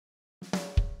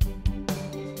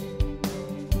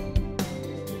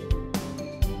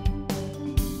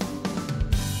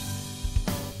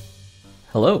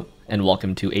Hello, and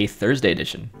welcome to a Thursday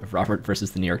edition of Robert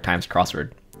versus the New York Times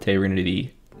Crossword. Today we're going to do the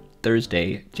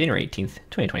Thursday, January 18th,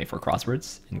 2024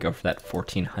 crosswords and go for that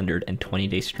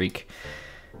 1420-day streak.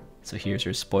 So here's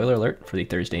your spoiler alert for the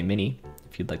Thursday mini.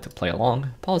 If you'd like to play along,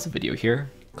 pause the video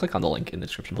here, click on the link in the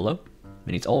description below.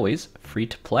 Mini's always free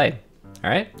to play.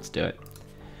 Alright, let's do it.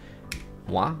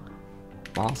 Moi,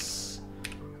 moss,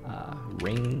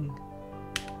 ring,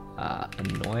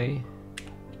 annoy,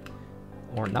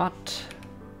 or not.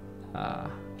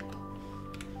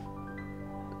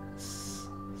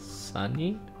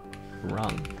 Sunny,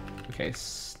 rung. Okay,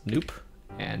 Snoop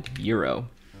and Euro.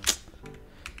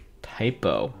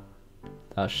 Typo.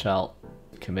 Thou shalt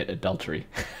commit adultery.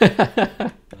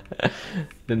 Didn't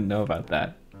know about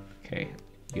that. Okay,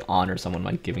 you honor someone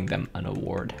by giving them an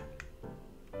award.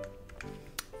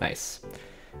 Nice.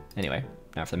 Anyway,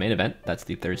 now for the main event, that's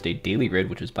the Thursday Daily Grid,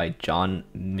 which is by John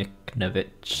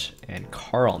Michnovicz and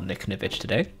Carl Michnovicz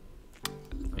today.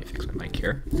 Let me fix my mic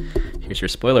here. Here's your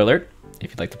spoiler alert. If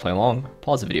you'd like to play along,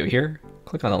 pause the video here,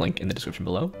 click on the link in the description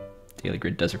below. Daily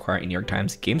Grid does require a New York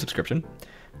Times game subscription.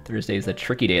 Thursday is a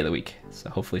tricky day of the week, so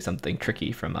hopefully something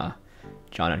tricky from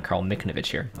John and Carl Michnovicz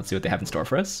here. Let's see what they have in store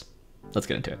for us. Let's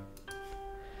get into it.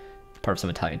 Part of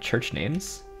some Italian church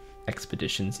names.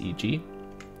 Expeditions, e.g.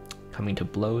 Coming to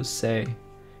blows, say.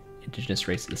 Indigenous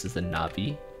race, this is the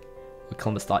Navi. What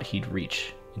Columbus thought he'd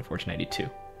reach in 1492.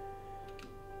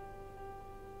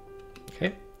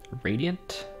 Okay,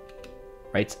 Radiant.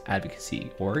 Rights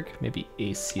Advocacy Org, maybe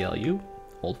ACLU.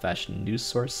 Old-fashioned news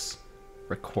source.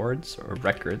 Records or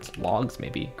records. Logs,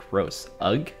 maybe. Gross.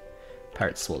 Ugh.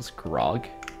 Pirate Souls, Grog.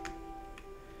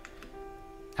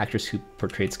 Actress who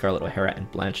portrayed Scarlett O'Hara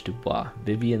and Blanche Dubois,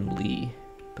 Vivian Lee.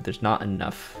 But there's not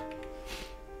enough.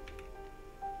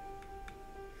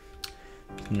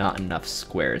 Not enough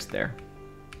squares there.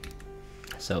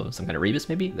 So some kind of rebus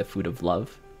maybe? The Food of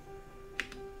Love.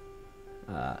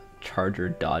 Charger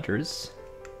Dodgers.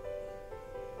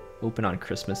 Open on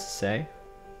Christmas, say.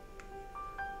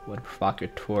 What a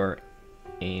provocateur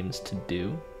aims to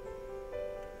do.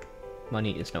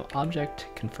 Money is no object.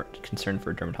 Concern for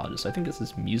a dermatologist. So I think this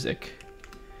is music.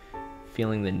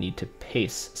 Feeling the need to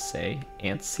pace, say.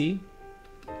 Antsy.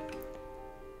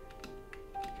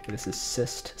 This is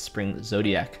cyst, spring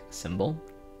zodiac symbol.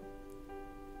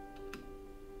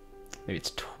 Maybe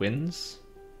it's twins.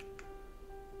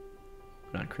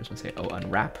 Open on Christmas, say. Oh,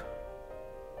 unwrap.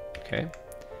 Okay.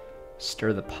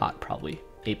 Stir the pot, probably.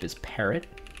 Ape is parrot.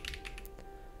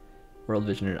 World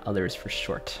Vision and others for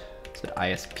short. Is it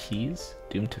ISPs?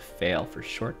 Doomed to fail for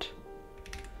short.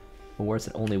 Awards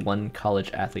that only one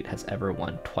college athlete has ever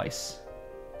won twice.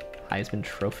 Heisman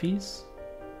trophies?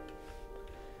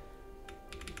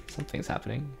 Something's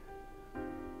happening.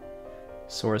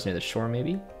 Soars near the shore,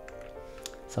 maybe.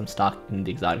 Some stock in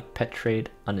the exotic pet trade.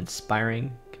 Uninspiring.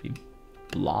 Could be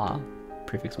blah.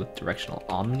 Prefix with directional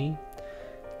omni.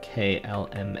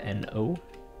 KLMNO.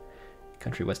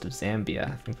 Country west of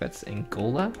Zambia. I think that's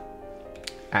Angola.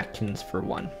 Atkins for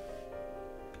one.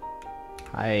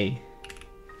 Hi.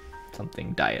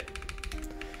 Something diet.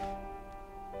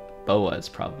 Boas,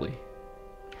 probably.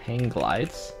 Hang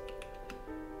glides.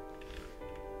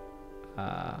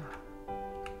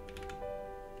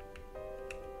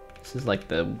 This is like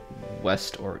the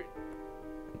West or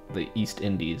the East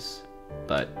Indies,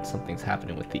 but something's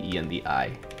happening with the E and the I.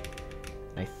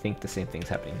 And I think the same thing's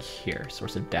happening here.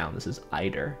 Source of down, this is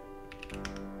eider.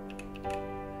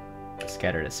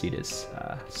 Scattered a seed is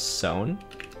sown.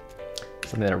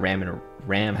 Something that a ram and a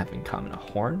ram have in common, a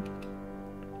horn.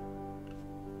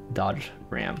 Dodge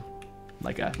ram,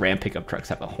 like a ram pickup trucks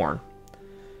have a horn.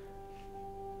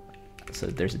 So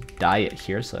there's a diet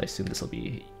here, so I assume this will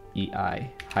be EI.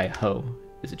 Hi-ho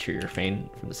is a cheery refrain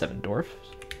from the Seven Dwarfs.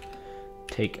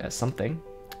 Take a something.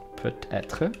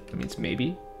 Peut-être, that means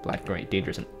maybe. Black, White,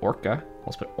 Dangerous, and Orca.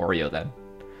 Let's put Oreo then.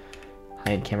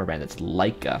 High-end camera brand, that's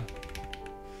Leica.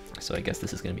 So I guess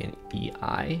this is going to be an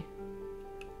EI.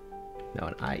 No,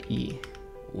 an IE.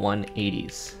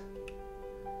 180s.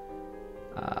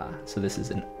 So this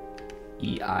is an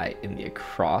EI in the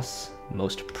across.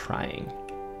 Most prying.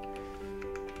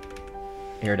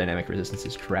 Aerodynamic resistance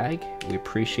is drag. We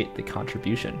appreciate the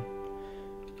contribution.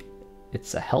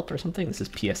 It's a help or something? This is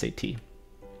PSAT.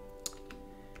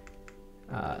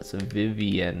 So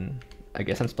Vivian, I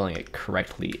guess I'm spelling it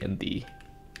correctly in the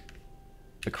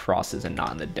crosses and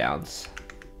not in the downs.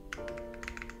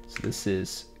 So this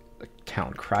is a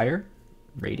town crier.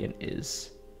 Radiant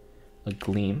is a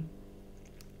gleam.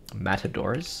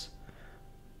 Matadors.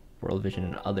 World Vision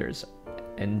and others.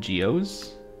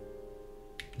 NGOs.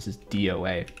 This is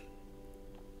DOA.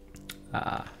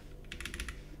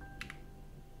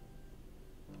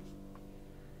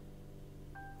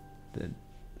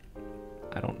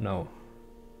 I don't know.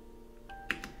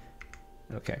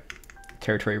 Okay.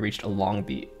 Territory reached along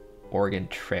the Oregon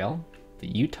Trail. The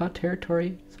Utah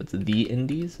Territory? So it's the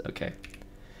Indies? Okay.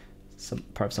 Some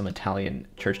part of some Italian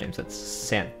church names. That's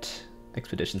Sant.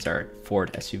 Expeditions are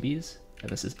Ford SUVs. And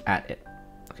this is At It.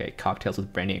 Okay, cocktails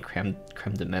with brandy and creme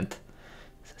de menthe.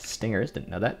 Stingers, didn't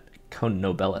know that. Cone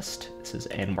Nobelist. This is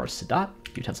Anwar Sadat.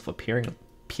 Utensil for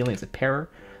peeling is a pear.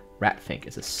 Ratfink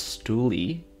is a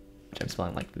stoolie, which I'm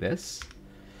spelling like this.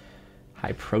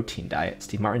 High protein diet.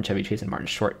 Steve Martin, Chevy Chase, and Martin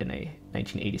Short in a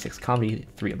 1986 comedy,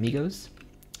 Three Amigos.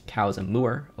 Cow is a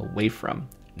moor, away from,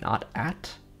 not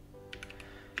at.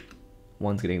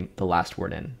 One's getting the last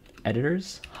word in.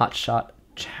 Editors, Hotshot,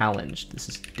 Challenge. This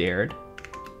is Dared.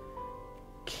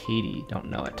 Katie, don't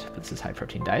know it, but this is high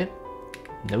protein diet.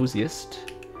 Nosiest.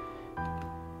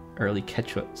 Early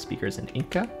Quechua speakers in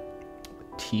Inca.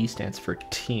 T stands for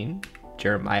teen.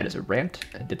 Jeremiah is a rant,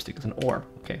 and dipstick is an oar.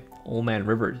 Okay. Old Man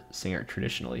River singer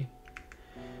traditionally.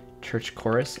 Church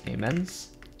chorus, amens.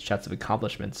 Shouts of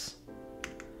accomplishments.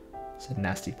 Said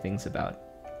nasty things about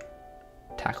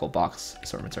tackle box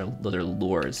assortments those are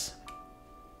lures.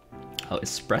 Oh,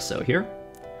 espresso here.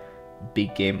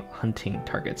 Big game hunting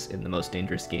targets in the most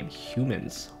dangerous game,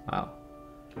 humans. Wow.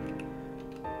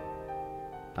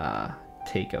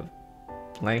 Take a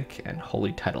blank, and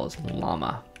holy title is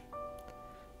llama.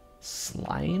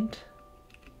 Slined.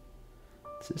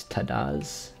 This is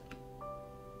Tadaz.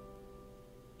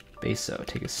 Beso,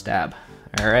 take a stab.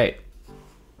 All right.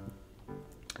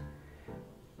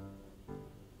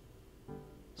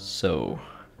 So,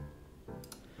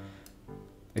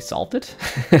 I solved it.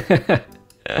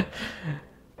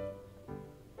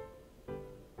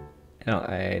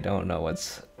 I don't know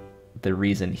what's the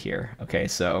reason here. Okay,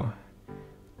 so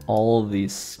all of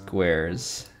these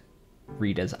squares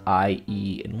read as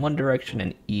IE in one direction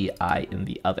and EI in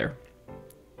the other.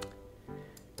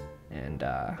 And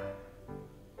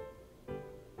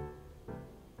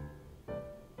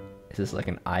is this like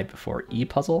an I before E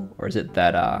puzzle? Or is it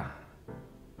that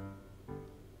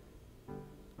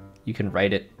you can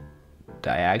write it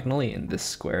diagonally in this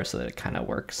square so that it kind of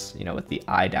works, you know, with the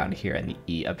I down here and the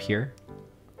E up here?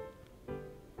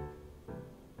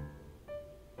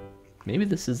 Maybe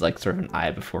this is like sort of an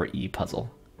I before E puzzle.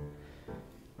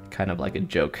 Kind of like a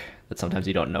joke that sometimes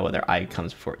you don't know whether I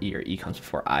comes before E or E comes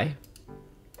before I. I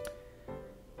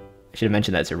should have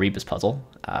mentioned that it's a rebus puzzle.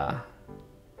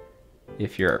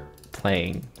 If you're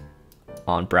playing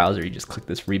on browser, you just click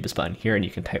this rebus button here and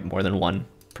you can type more than one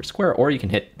per square, or you can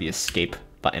hit the escape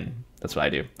button. That's what I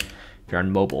do. If you're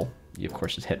on mobile, you of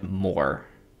course just hit more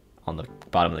on the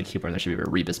bottom of the keyboard and there should be a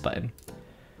rebus button.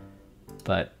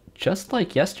 But just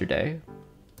like yesterday,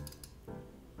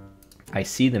 I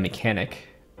see the mechanic,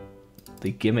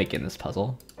 the gimmick in this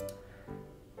puzzle,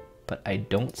 but I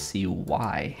don't see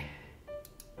why.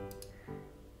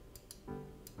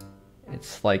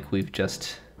 It's like we're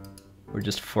just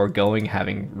foregoing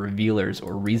having revealers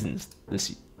or reasons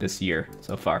this year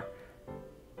so far.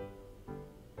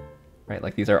 Right,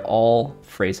 like these are all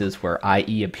phrases where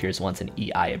IE appears once and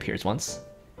EI appears once.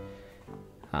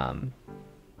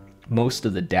 Most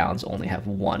of the downs only have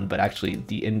one, but actually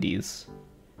the Indies,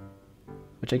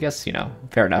 which I guess, you know,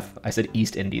 fair enough. I said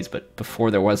East Indies, but before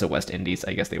there was a West Indies,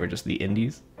 I guess they were just the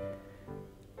Indies.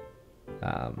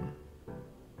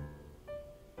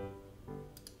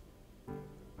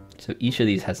 So each of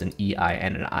these has an EI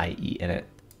and an IE in it.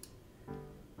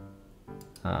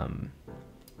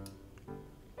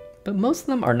 But most of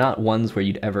them are not ones where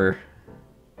you'd ever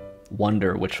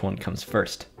wonder which one comes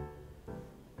first.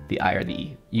 The I or the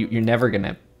E. You're never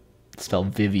gonna spell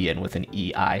Vivian with an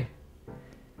EI.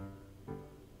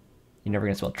 You're never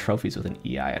gonna spell trophies with an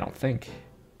EI, I don't think.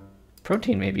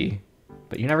 Protein maybe,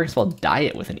 but you're never gonna spell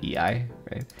diet with an EI,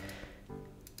 right?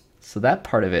 So that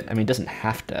part of it, I mean, doesn't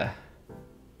have to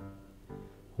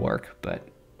work, but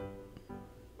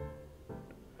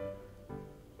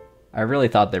I really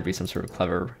thought there'd be some sort of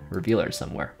clever revealer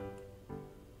somewhere.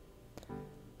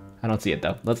 I don't see it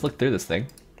though. Let's look through this thing.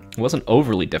 It wasn't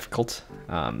overly difficult.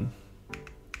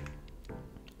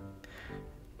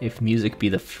 If music be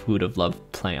the food of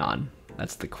love, play on.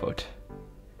 That's the quote.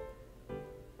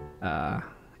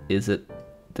 Is it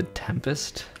the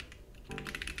Tempest?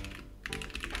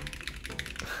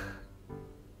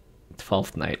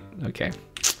 12th Night. Okay.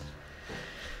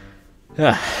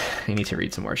 I need to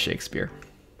read some more Shakespeare.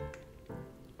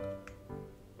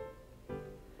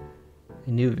 I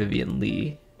knew Vivian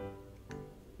Lee,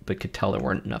 but could tell there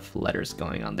weren't enough letters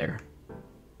going on there.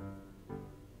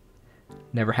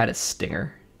 Never had a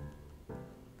stinger.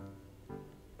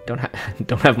 Don't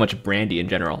have much brandy in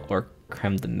general, or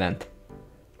creme de menthe.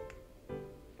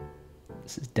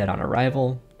 This is dead on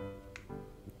arrival.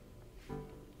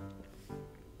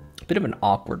 Bit of an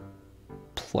awkward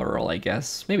plural, I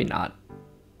guess. Maybe not.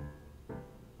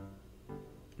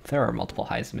 There are multiple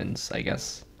Heismans, I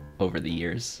guess, over the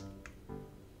years.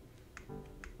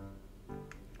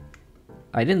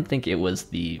 I didn't think it was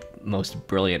the most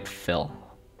brilliant fill.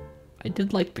 I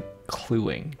did like the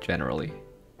cluing, generally.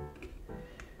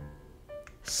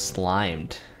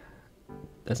 Slimed.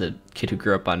 As a kid who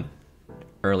grew up on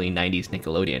early 90s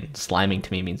Nickelodeon, sliming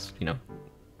to me means, you know,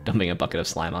 dumping a bucket of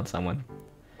slime on someone.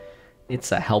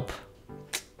 It's a help.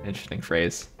 Interesting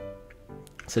phrase.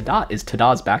 Sadat is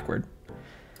Tadaz backward.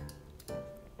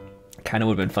 Kind of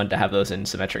would have been fun to have those in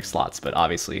symmetric slots, but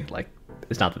obviously, like,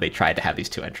 it's not that they tried to have these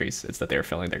two entries, it's that they were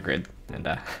filling their grid, and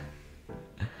they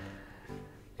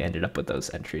ended up with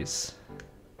those entries.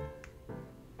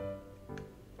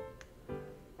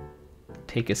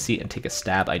 Take a seat and take a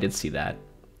stab, I did see that.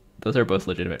 Those are both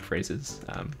legitimate phrases.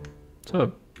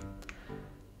 So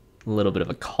a little bit of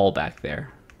a callback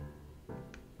there.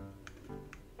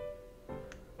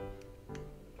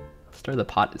 Stir the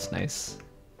pot is nice.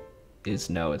 Is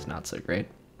no is not so great.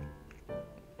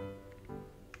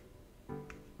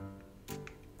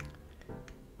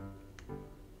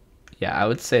 Yeah, I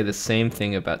would say the same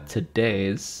thing about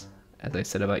today's as I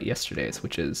said about yesterday's,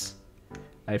 which is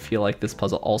I feel like this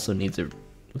puzzle also needs a...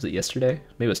 Was it yesterday?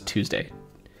 Maybe it was Tuesday.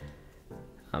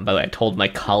 By the way, I told my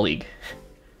colleague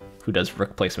who does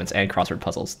rook placements and crossword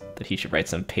puzzles that he should write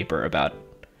some paper about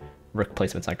rook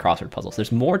placements on crossword puzzles.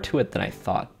 There's more to it than I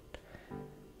thought.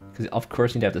 Because of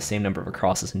course you need to have the same number of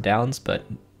crosses and downs, but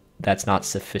that's not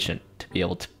sufficient to be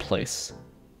able to place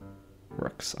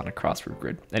rooks on a crossword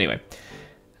grid. Anyway,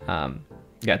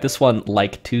 yeah, this one,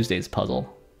 like Tuesday's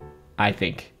puzzle, I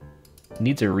think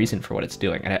needs a reason for what it's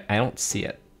doing, and I don't see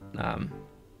it.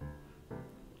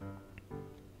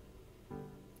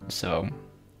 So,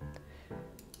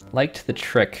 liked the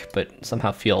trick, but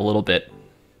somehow feel a little bit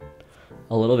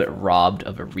robbed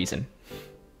of a reason.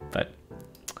 But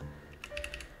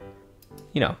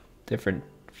you know, different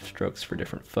strokes for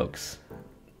different folks.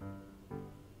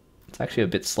 It's actually a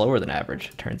bit slower than average,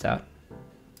 it turns out.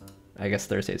 I guess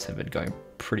Thursdays have been going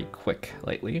pretty quick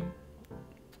lately.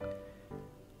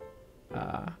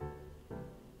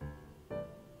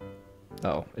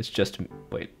 Oh, it's just,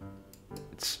 wait,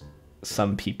 it's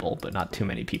some people, but not too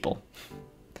many people,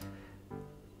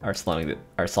 are solving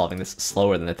this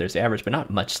slower than the Thursday average, but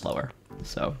not much slower.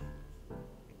 So,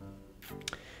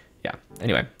 yeah.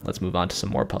 Anyway, let's move on to some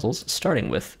more puzzles, starting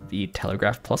with the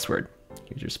Telegraph Plusword.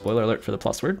 Here's your spoiler alert for the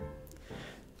Plusword.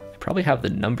 I probably have the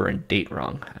number and date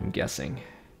wrong, I'm guessing.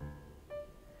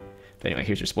 But anyway,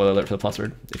 here's your spoiler alert for the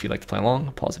Plusword. If you'd like to play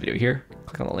along, pause the video here,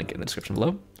 click on the link in the description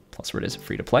below. Plusword is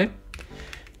free to play.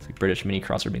 It's like British mini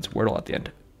crossword means Wordle at the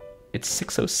end. It's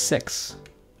 606,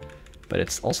 but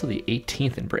it's also the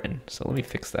 18th in Britain, so let me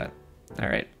fix that. All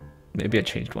right, maybe I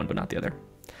changed one, but not the other.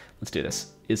 Let's do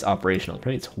this. Is operational.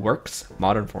 It's works,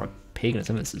 modern form of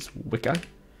paganism. This is Wicca.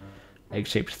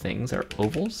 Egg-shaped things are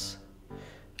ovals.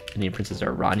 Indian princes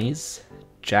are Ranis.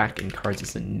 Jack in cards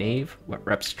is a knave. What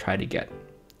reps try to get?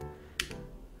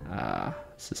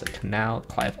 This is a canal.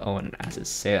 Clive Owen as his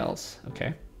sails.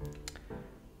 Okay.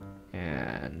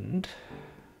 And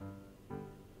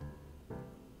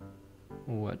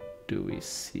what do we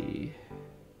see?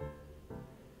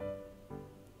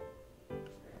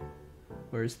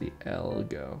 Where's the L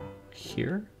go?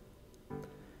 Here?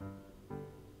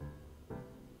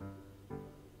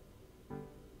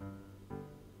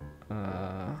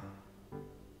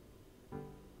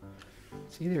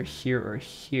 It's either here or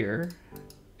here.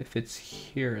 If it's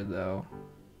here, though,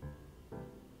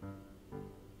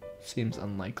 seems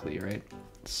unlikely, right?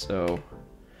 So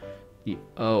the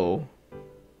O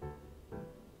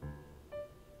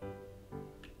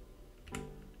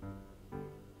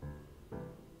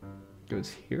goes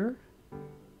here. I'm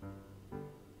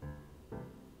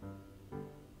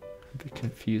a bit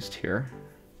confused here.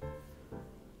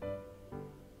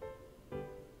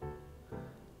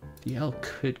 The L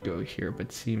could go here,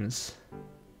 but seems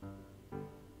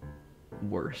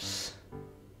worse.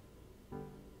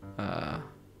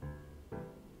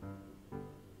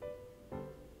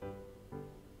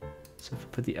 So if I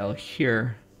put the L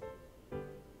here,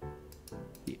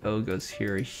 the O goes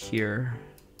here, here.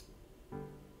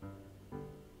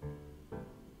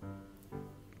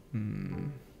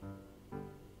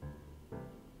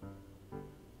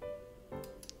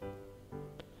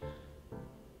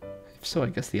 If so, I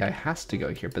guess the I has to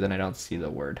go here, but then I don't see the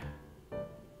word.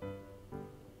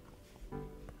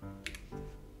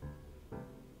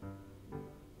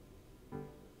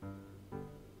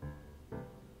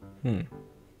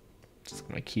 Just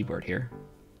gonna keyboard here.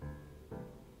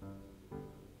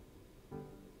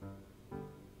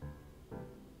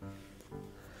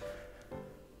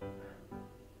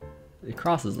 The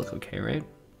crosses look okay, right?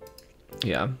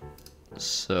 Yeah.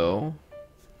 So,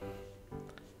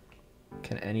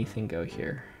 can anything go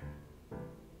here?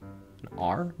 An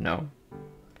R? No.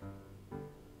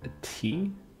 A T?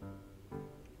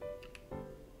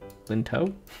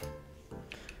 Linto?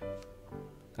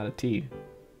 Not a T.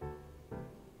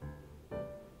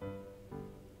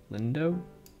 Lindo?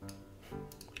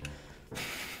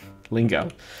 Lingo.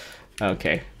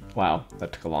 Okay. Wow,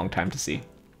 that took a long time to see.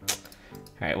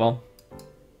 Alright, well,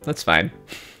 that's fine.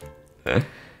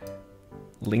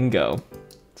 Lingo.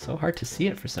 So hard to see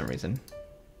it for some reason.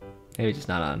 Maybe just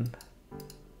not on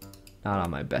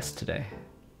my best today.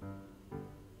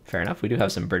 Fair enough, we do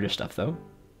have some British stuff though.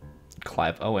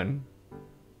 Clive Owen.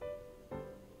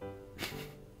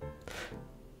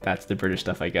 That's the British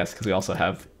stuff, I guess, because we also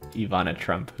have Ivana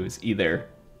Trump, who's either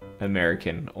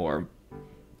American or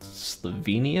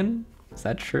Slovenian. Is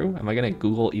that true? Am I gonna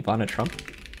Google Ivana Trump?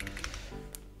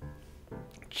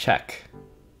 Check.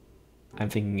 I'm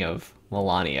thinking of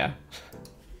Melania.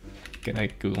 Can I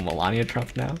Google Melania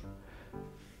Trump now?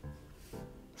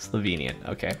 Slovenian,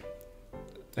 okay.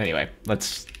 Anyway,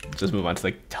 let's just move on to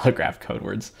the Telegraph code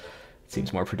words. It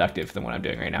seems more productive than what I'm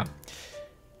doing right now.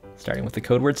 Starting with the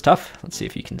code word stuff. Let's see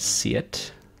if you can see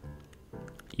it.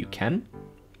 You can.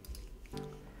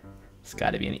 It's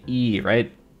gotta be an E,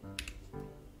 right?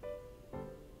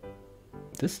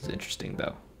 This is interesting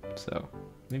though, so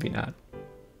maybe not.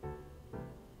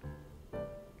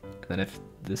 And then if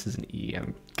this is an E,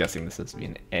 I'm guessing this has to be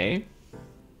an A.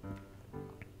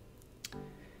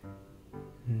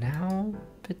 Now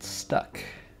a bit stuck.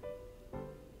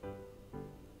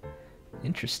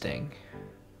 Interesting.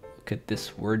 What could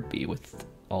this word be with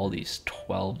all these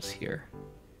 12s here?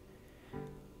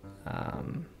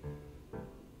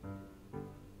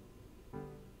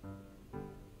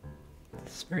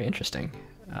 It's very interesting.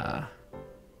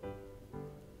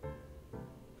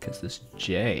 Because this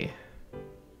J.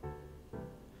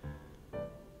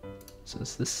 So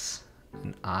is this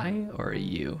an I or a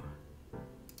U?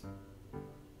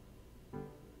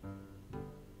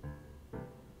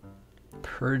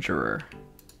 Perjurer.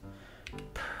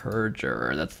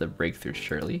 Perjurer, that's the breakthrough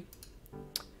surely.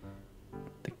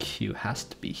 The Q has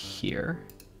to be here.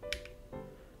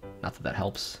 Not that that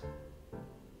helps.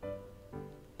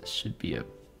 This should be a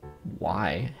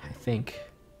Y, I think.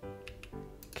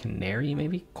 Canary,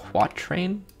 maybe?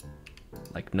 Quatrain?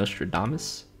 Like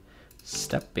Nostradamus?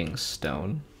 Stepping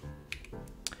stone.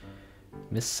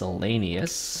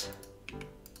 Miscellaneous.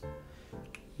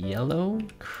 Yellow.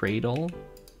 Cradle.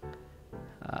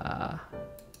 I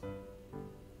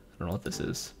don't know what this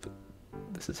is. But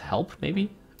this is help,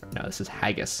 maybe? No, this is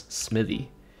haggis.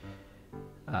 Smithy.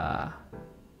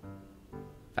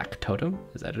 Factotum?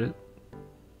 Is that it?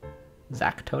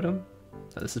 Zactotum?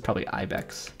 No, this is probably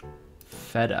ibex.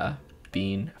 Feta.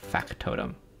 Bean.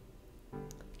 Factotum.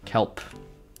 Kelp.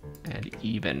 And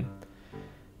even.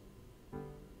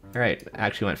 Alright,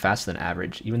 actually went faster than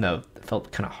average, even though it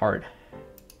felt kind of hard.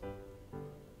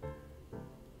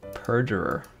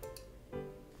 Perjurer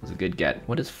was a good get.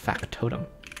 What is factotum?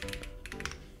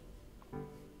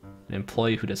 An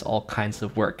employee who does all kinds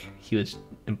of work. He was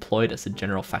employed as a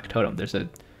general factotum. There's a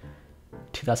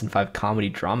 2005 comedy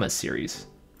drama series.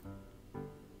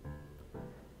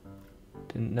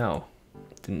 Didn't know.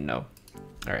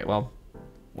 Alright, well,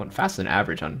 went faster than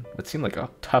average on what seemed like a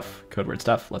tough code word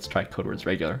stuff. Let's try code words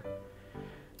regular.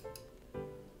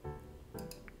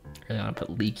 Really want to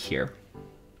put leak here.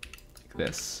 Like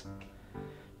this.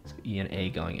 So E and A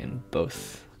going in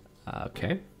both.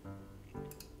 Okay.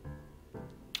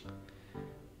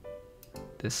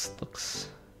 This looks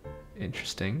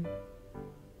interesting.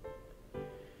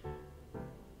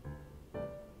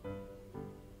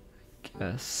 I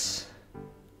guess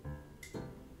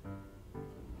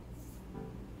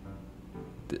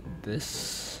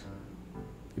this,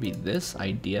 maybe this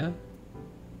idea.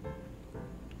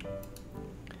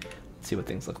 Let's see what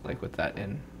things look like with that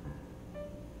in.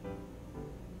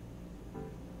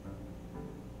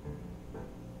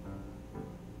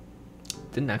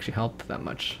 Didn't actually help that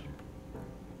much.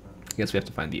 I guess we have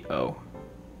to find the O.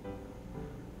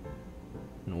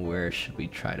 And where should we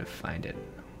try to find it?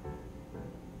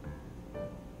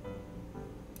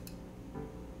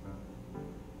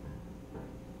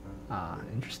 Ah,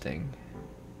 interesting.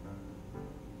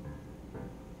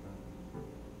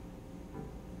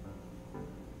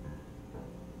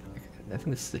 I think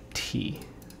this is a T.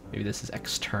 Maybe this is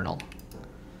external.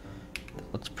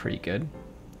 That looks pretty good.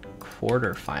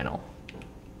 Quarter final.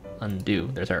 Undo.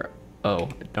 There's our Oh,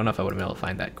 I don't know if I would have been able to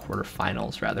find that.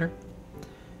 Quarterfinals, rather.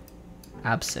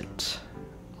 Absent.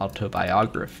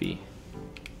 Autobiography.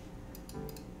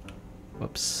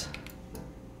 Whoops.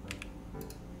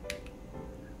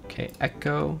 Okay,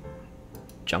 echo.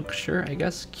 Juncture, I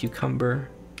guess. Cucumber.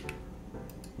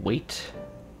 Wait.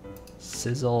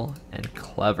 Sizzle. And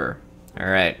clever.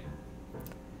 Alright.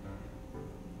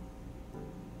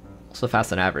 Also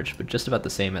fast on average, but just about the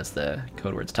same as the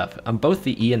Codewords tough. Both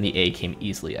the E and the A came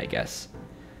easily, I guess.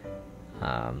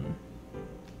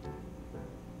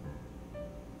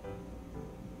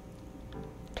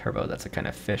 Turbo, that's a kind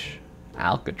of fish.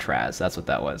 Alcatraz, that's what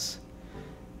that was.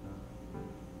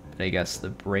 But I guess the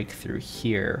breakthrough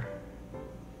here,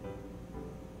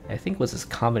 I think, was this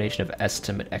combination of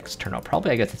estimate external.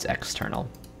 Probably, I guess it's external.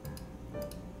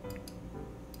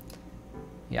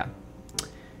 Yeah.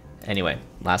 Anyway,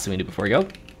 last thing we do before we go,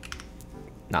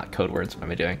 not Codewords, what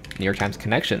am I doing? New York Times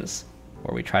Connections,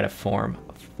 where we try to form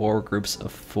 4 groups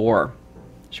of 4.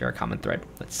 Share a common thread.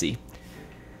 Let's see.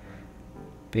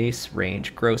 Base,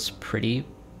 range, gross, pretty,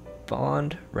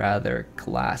 bond, rather,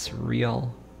 glass,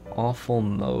 real, awful,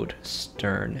 mode,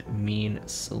 stern, mean,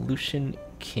 solution,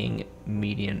 king,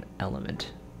 median,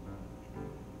 element.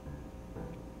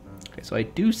 Okay, so I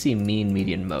do see mean,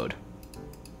 median, mode.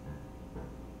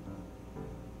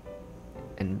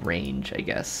 And range, I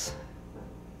guess.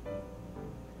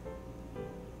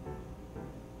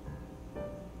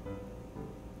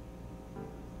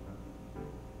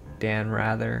 Dan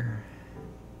Rather.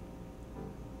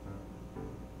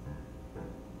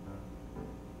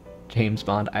 James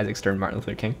Bond, Isaac Stern, Martin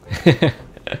Luther King.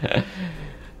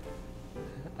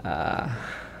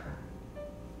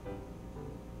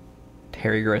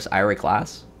 Terry Gross, Ira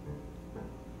Glass.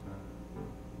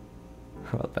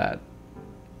 How about that?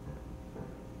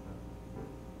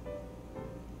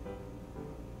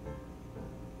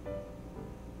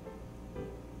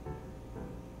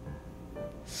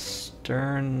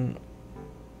 Stern.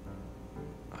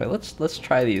 Okay, let's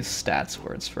try these stats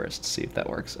words first, see if that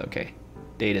works. Okay.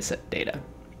 Data set data.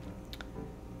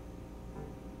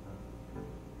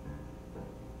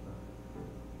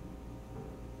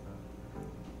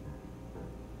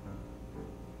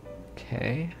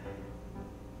 Okay.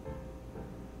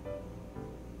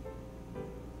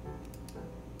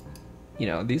 You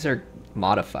know, these are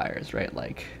modifiers, right?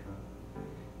 Like,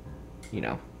 you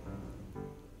know,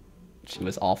 she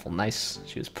was awful nice.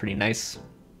 She was pretty nice.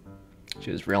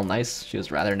 She was real nice. She was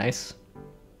rather nice.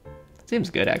 Seems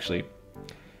good, actually.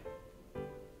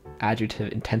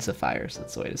 Adjective intensifiers,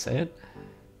 that's the way to say it.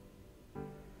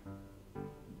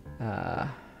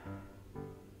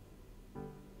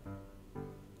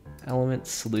 Element,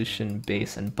 solution,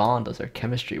 base, and bond, those are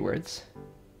chemistry words.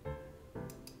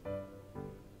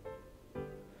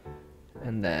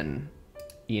 And then,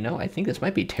 you know, I think this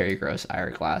might be Terry Gross,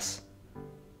 Ira Glass.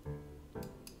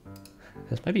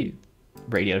 This might be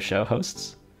radio show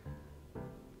hosts.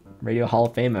 Radio Hall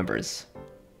of Fame members.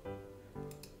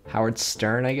 Howard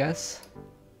Stern, I guess.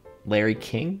 Larry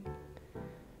King?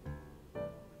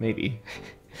 Maybe.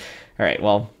 Alright,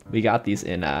 well, we got these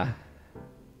in,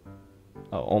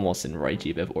 almost in Roy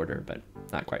G. Biv order, but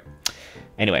not quite.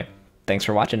 Anyway, thanks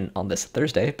for watching on this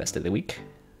Thursday, best day of the week.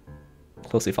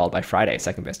 Closely followed by Friday,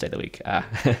 second best day of the week.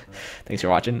 Thanks for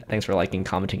watching, thanks for liking,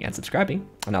 commenting, and subscribing,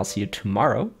 and I'll see you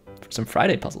tomorrow for some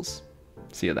Friday puzzles.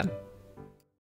 See you then.